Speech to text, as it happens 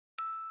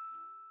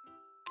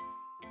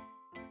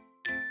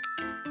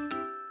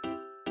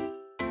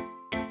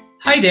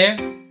Hi there!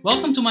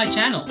 Welcome to my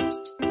channel.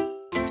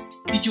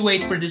 Did you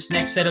wait for this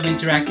next set of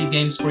interactive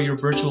games for your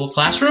virtual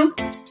classroom?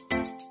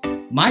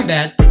 My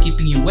bad for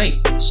keeping you wait,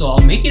 so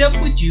I'll make it up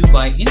with you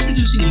by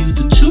introducing you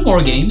to 2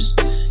 more games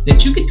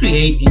that you can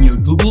create in your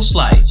Google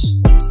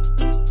Slides.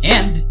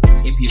 And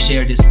if you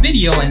share this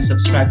video and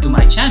subscribe to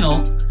my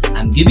channel,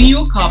 I'm giving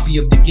you a copy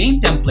of the game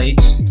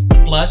templates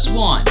plus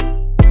 1.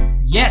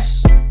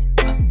 Yes!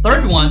 A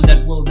 3rd one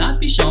that will not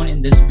be shown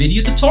in this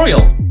video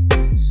tutorial.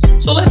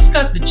 So let's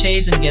cut the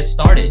chase and get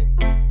started.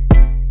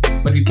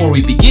 But before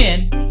we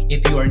begin,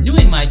 if you are new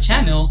in my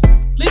channel,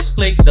 please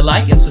click the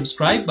like and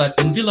subscribe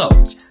button below.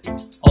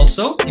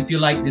 Also, if you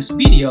like this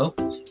video,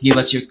 give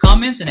us your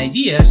comments and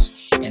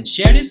ideas and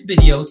share this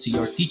video to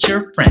your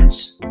teacher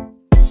friends.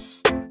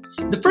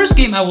 The first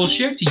game I will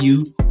share to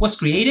you was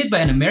created by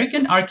an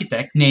American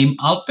architect named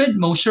Alfred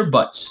Mosher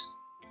Butts.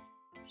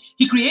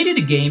 He created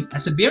a game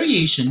as a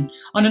variation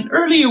on an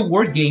earlier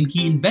word game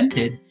he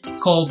invented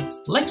called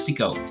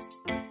Lexico.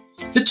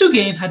 The 2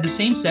 games had the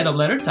same set of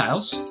letter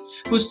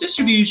tiles, whose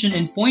distribution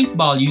and point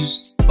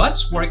values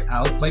Butts worked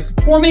out by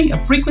performing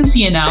a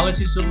frequency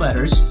analysis of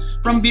letters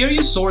from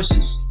various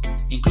sources,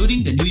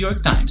 including the New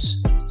York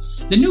Times.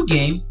 The new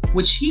game,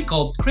 which he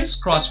called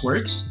Criss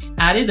Crosswords,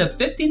 added a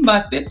 15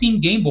 by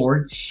 15 game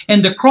board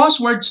and the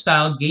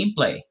crossword-style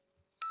gameplay.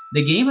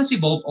 The game has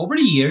evolved over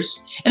the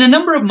years, and a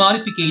number of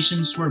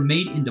modifications were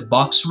made in the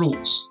box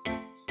rules.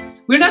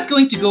 We're not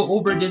going to go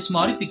over this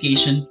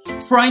modification,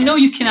 for I know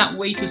you cannot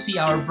wait to see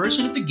our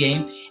version of the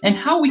game and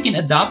how we can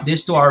adopt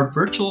this to our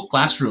virtual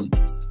classroom.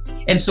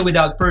 And so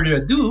without further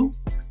ado,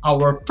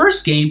 our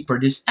first game for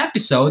this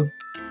episode,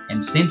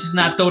 and since it's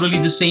not totally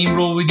the same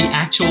rule with the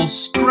actual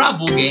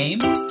Scrabble game,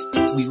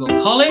 we will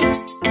call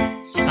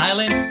it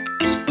Silent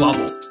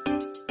Squabble.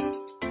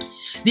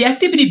 The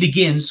activity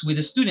begins with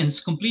the students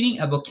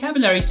completing a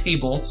vocabulary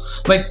table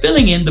by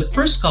filling in the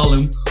first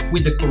column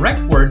with the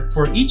correct word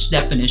for each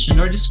definition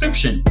or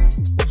description.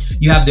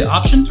 You have the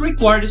option to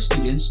require the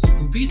students to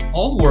complete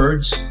all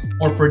words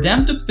or for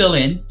them to fill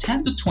in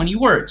 10 to 20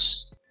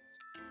 words.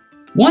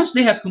 Once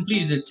they have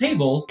completed the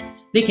table,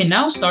 they can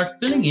now start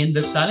filling in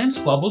the Silent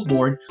Squabble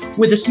board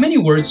with as many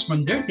words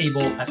from their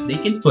table as they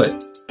can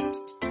put.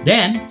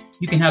 Then,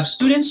 you can have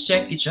students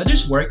check each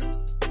other's work,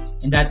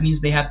 and that means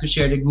they have to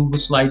share the Google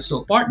Slides to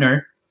a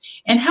partner,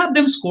 and have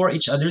them score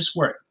each other's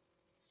work.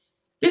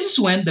 This is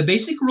when the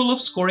basic rule of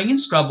scoring in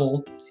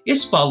Scrabble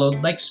is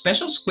followed, like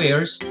special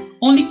squares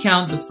only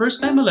count the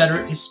first time a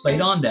letter is played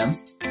on them,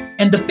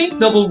 and the pink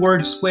double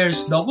word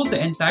squares double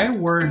the entire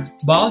word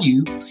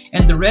value,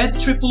 and the red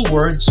triple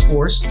word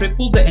scores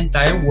triple the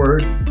entire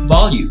word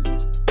value.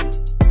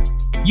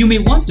 You may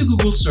want to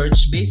Google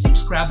search basic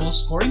Scrabble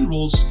scoring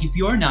rules if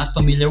you are not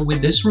familiar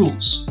with these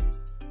rules.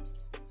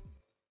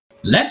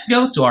 Let's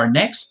go to our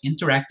next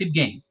interactive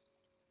game.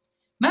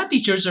 Math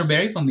teachers are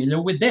very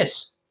familiar with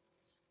this.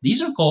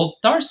 These are called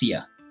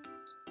tarsia.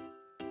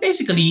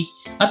 Basically,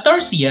 a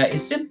tarsia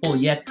is simple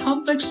yet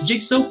complex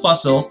jigsaw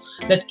puzzle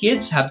that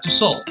kids have to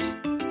solve.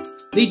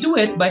 They do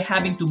it by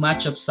having to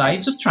match up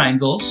sides of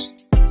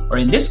triangles, or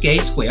in this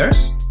case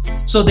squares,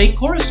 so they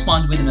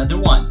correspond with another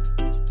one.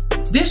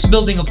 This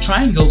building of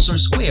triangles or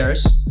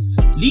squares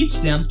leads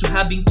them to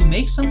having to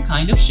make some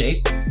kind of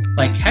shape,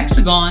 like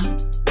hexagon,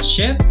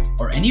 ship,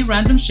 or any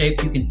random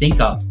shape you can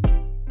think of.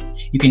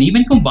 You can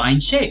even combine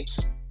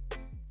shapes.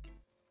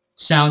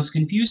 Sounds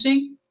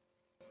confusing?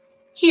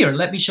 Here,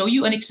 let me show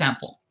you an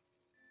example.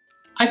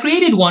 I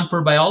created one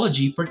for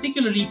biology,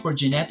 particularly for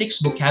genetics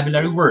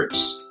vocabulary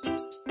words.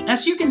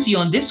 As you can see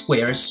on these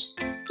squares,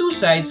 2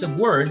 sides of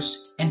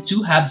words and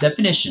 2 have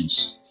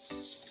definitions.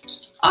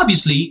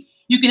 Obviously,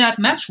 you cannot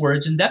match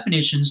words and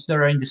definitions that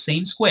are in the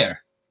same square.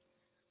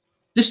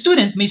 The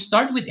student may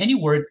start with any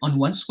word on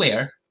one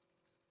square.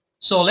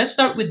 So let's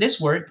start with this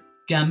word,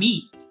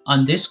 gamete,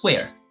 on this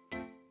square.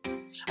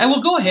 I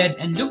will go ahead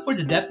and look for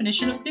the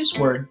definition of this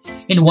word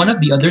in one of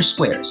the other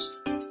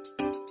squares.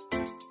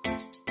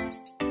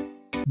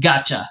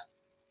 Gotcha.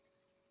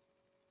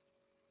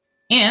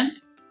 And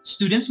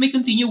students may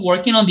continue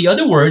working on the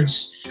other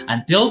words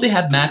until they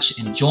have matched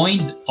and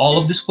joined all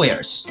of the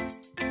squares.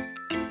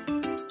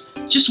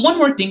 Just one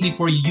more thing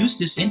before you use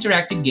these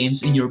interactive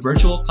games in your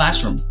virtual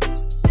classroom.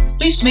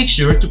 Please make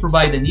sure to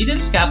provide the needed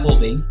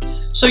scaffolding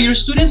so your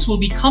students will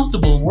be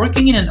comfortable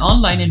working in an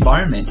online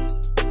environment.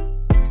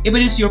 If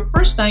it is your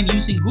first time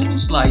using Google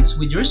Slides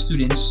with your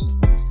students,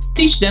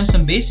 teach them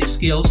some basic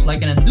skills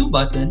like an undo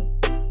button,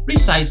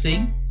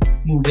 resizing,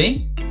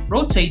 moving,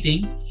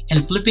 rotating,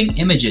 and flipping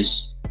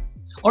images,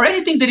 or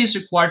anything that is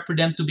required for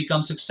them to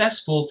become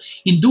successful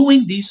in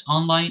doing these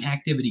online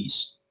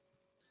activities.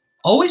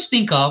 Always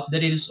think of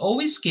that it is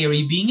always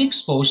scary being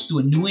exposed to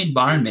a new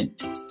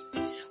environment.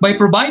 By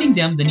providing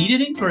them the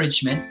needed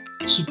encouragement,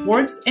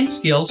 support, and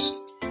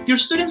skills, your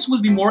students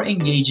will be more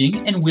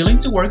engaging and willing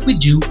to work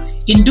with you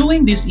in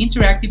doing these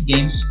interactive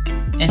games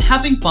and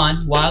having fun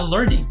while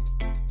learning.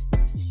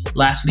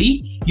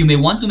 Lastly, you may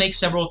want to make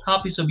several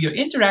copies of your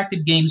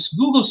interactive games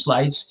Google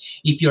Slides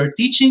if you are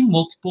teaching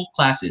multiple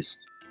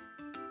classes.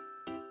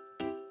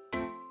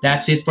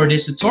 That's it for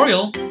this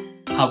tutorial.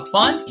 have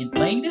fun in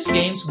playing these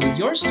games with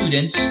your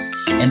students,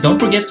 and don't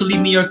forget to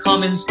leave me your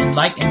comments and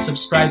like and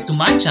subscribe to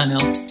my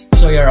channel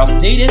so you're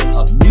updated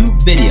of new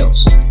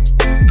videos.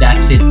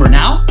 That's it for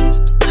now.